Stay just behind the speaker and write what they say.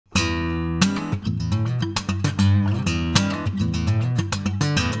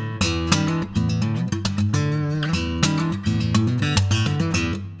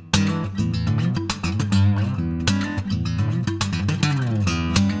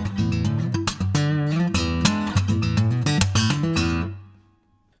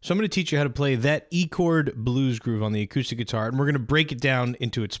So I'm going to teach you how to play that E chord blues groove on the acoustic guitar, and we're going to break it down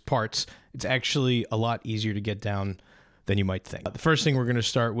into its parts. It's actually a lot easier to get down than you might think. The first thing we're going to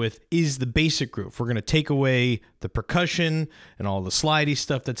start with is the basic groove. We're going to take away the percussion and all the slidey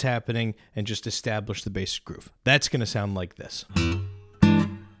stuff that's happening and just establish the basic groove. That's going to sound like this.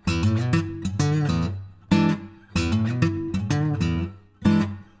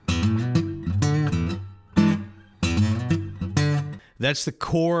 That's the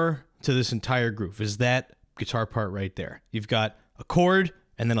core to this entire groove, is that guitar part right there. You've got a chord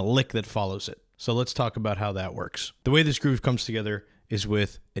and then a lick that follows it. So let's talk about how that works. The way this groove comes together is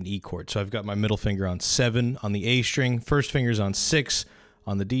with an E chord. So I've got my middle finger on 7 on the A string, first finger's on 6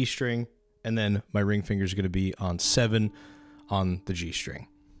 on the D string, and then my ring finger is going to be on 7 on the G string.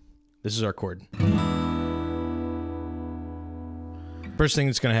 This is our chord. First thing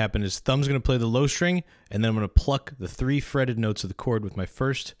that's going to happen is thumb's going to play the low string, and then I'm going to pluck the 3 fretted notes of the chord with my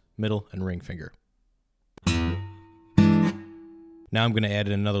first, middle, and ring finger. Now I'm going to add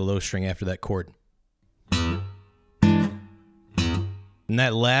in another low string after that chord. And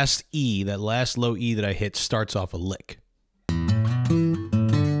that last E, that last low E that I hit starts off a lick.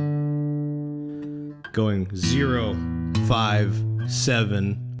 Going 0, 5,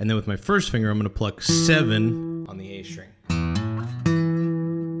 7, and then with my first finger I'm going to pluck 7 on the A string.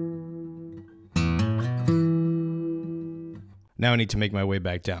 Now I need to make my way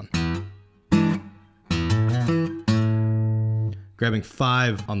back down. Grabbing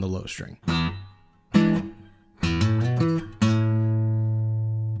 5 on the low string.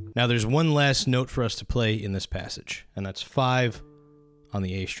 Now there's one last note for us to play in this passage, and that's 5 on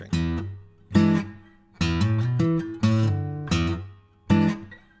the A string.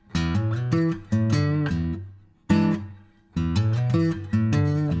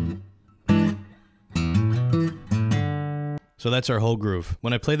 So that's our whole groove.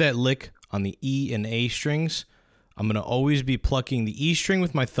 When I play that lick on the E and A strings, I'm going to always be plucking the E string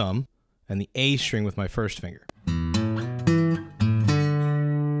with my thumb and the A string with my first finger.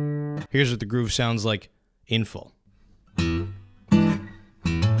 Here's what the groove sounds like in full.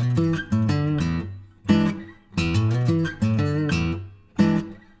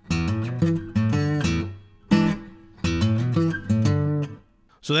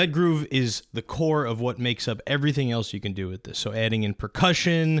 So that groove is the core of what makes up everything else you can do with this. So adding in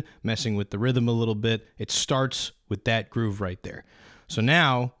percussion, messing with the rhythm a little bit, it starts with that groove right there. So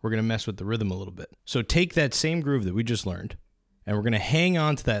now we're going to mess with the rhythm a little bit. So take that same groove that we just learned, and we're going to hang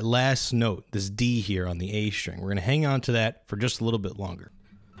on to that last note, this D here on the A string. We're going to hang on to that for just a little bit longer.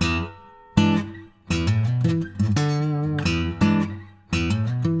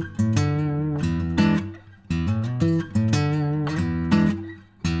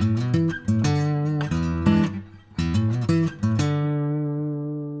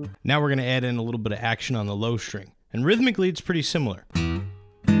 Now we're going to add in a little bit of action on the low string. And rhythmically, it's pretty similar.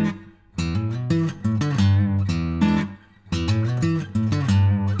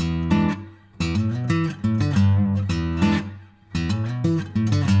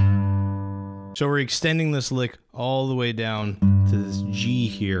 So we're extending this lick all the way down to this G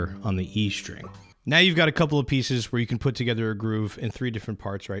here on the E string. Now you've got a couple of pieces where you can put together a groove in 3 different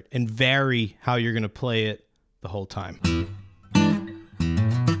parts, right? And vary how you're going to play it the whole time.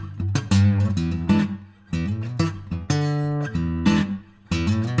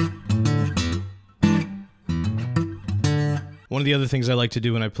 One of the other things I like to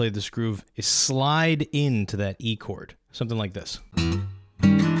do when I play this groove is slide into that E chord, something like this.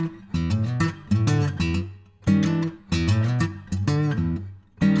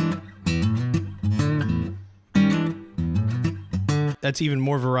 That's even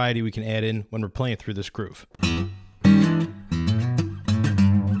more variety we can add in when we're playing through this groove.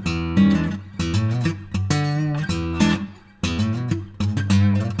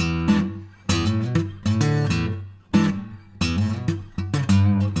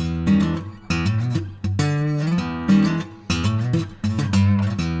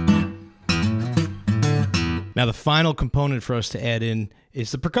 Now the final component for us to add in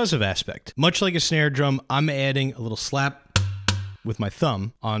is the percussive aspect. Much like a snare drum, I'm adding a little slap with my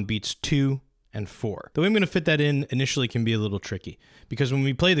thumb on beats 2 and 4. The way I'm going to fit that in initially can be a little tricky, because when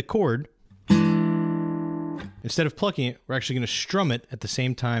we play the chord, instead of plucking it, we're actually going to strum it at the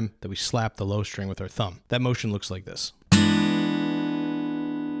same time that we slap the low string with our thumb. That motion looks like this.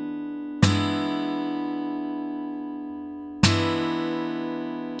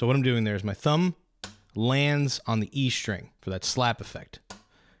 So what I'm doing there is my thumb lands on the E string for that slap effect,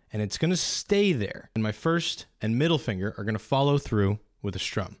 and it's going to stay there, and my first and middle finger are going to follow through with a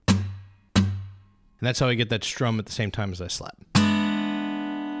strum, and that's how I get that strum at the same time as I slap.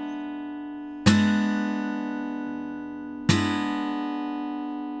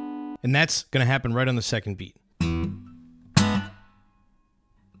 And that's going to happen right on the second beat.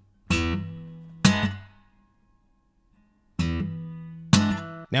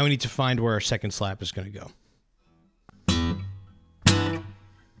 Now we need to find where our second slap is going to go.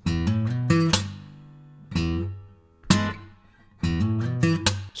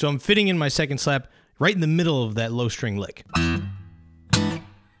 So I'm fitting in my second slap right in the middle of that low string lick.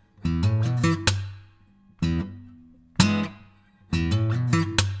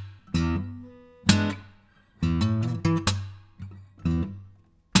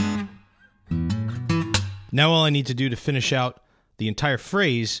 Now all I need to do to finish out the entire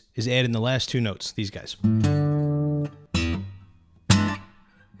phrase is add in the last two notes, these guys.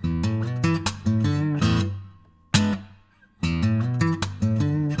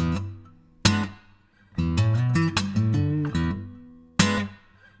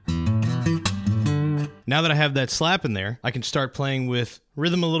 Now that I have that slap in there, I can start playing with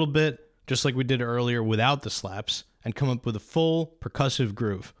rhythm a little bit, just like we did earlier without the slaps, and come up with a full percussive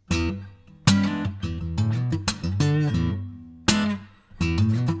groove.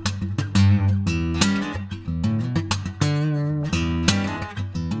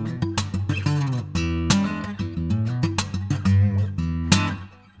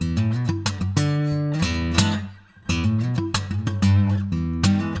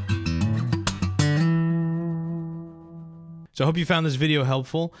 So I hope you found this video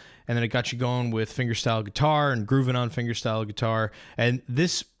helpful and that it got you going with fingerstyle guitar and grooving on fingerstyle guitar. And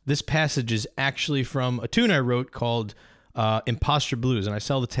this passage is actually from a tune I wrote called Imposter Blues, and I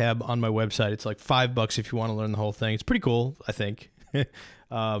sell the tab on my website. It's like $5 if you want to learn the whole thing. It's pretty cool, I think.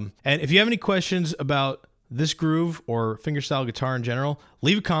 And if you have any questions about this groove or fingerstyle guitar in general,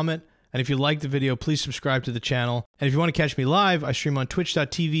 leave a comment. And if you liked the video, please subscribe to the channel. And if you want to catch me live, I stream on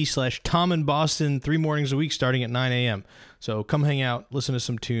twitch.tv/Tom in Boston 3 mornings a week starting at 9 a.m. So come hang out, listen to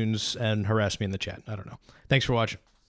some tunes, and harass me in the chat. I don't know. Thanks for watching.